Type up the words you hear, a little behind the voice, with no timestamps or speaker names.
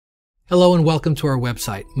Hello and welcome to our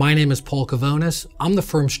website. My name is Hofstra Cavonis. I'm the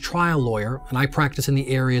firm's trial lawyer and I practice in the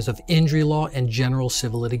areas of injury law and general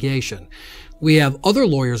civil litigation. We have other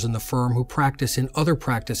lawyers in the firm who practice in other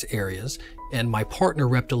practice areas, and my partner,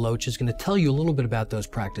 Rep. DeLoach, is going to tell you a little bit about those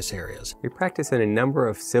practice areas. We practice in a number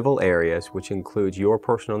of civil areas, which includes your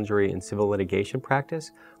personal injury and civil litigation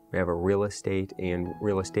practice. We have a real estate and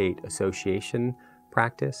real estate association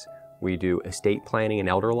practice. We do estate planning and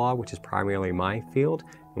elder law, which is primarily my field.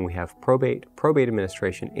 And we have probate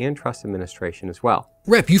administration, and trust administration as well.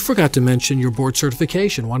 Rep, you forgot to mention your board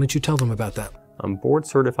certification. Why don't you tell them about that? I'm board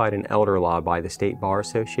certified in elder law by the State Bar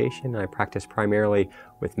Association, and I practice primarily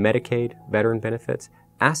with Medicaid, veteran benefits,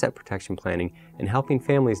 asset protection planning, and helping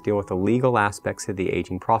families deal with the legal aspects of the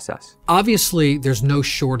aging process. Obviously, there's no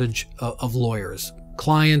shortage of lawyers.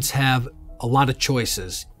 Clients have a lot of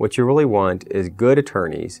choices. What you really want is good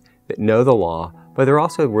attorneys that know the law, but they're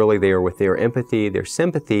also really there with their empathy, their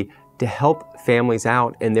sympathy, to help families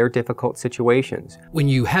out in their difficult situations. When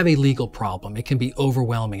you have a legal problem, it can be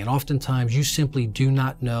overwhelming, and oftentimes you simply do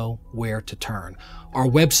not know where to turn. Our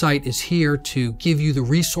website is here to give you the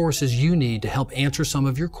resources you need to help answer some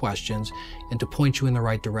of your questions and to point you in the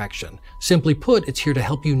right direction. Simply put, it's here to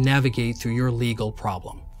help you navigate through your legal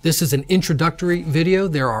problem. This is an introductory video.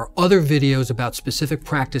 There are other videos about specific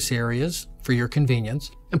practice areas for your convenience.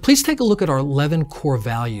 And please take a look at our 11 core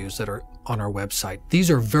values that are on our website. These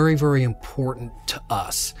are very, very important to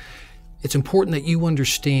us. It's important that you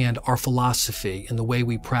understand our philosophy and the way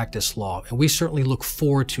we practice law, and we certainly look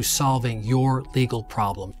forward to solving your legal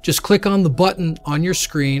problem. Just click on the button on your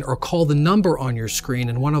screen or call the number on your screen,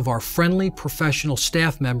 and one of our friendly professional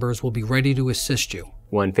staff members will be ready to assist you.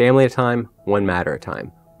 One family at a time, one matter at a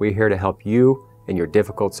time. We're here to help you in your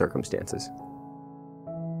difficult circumstances.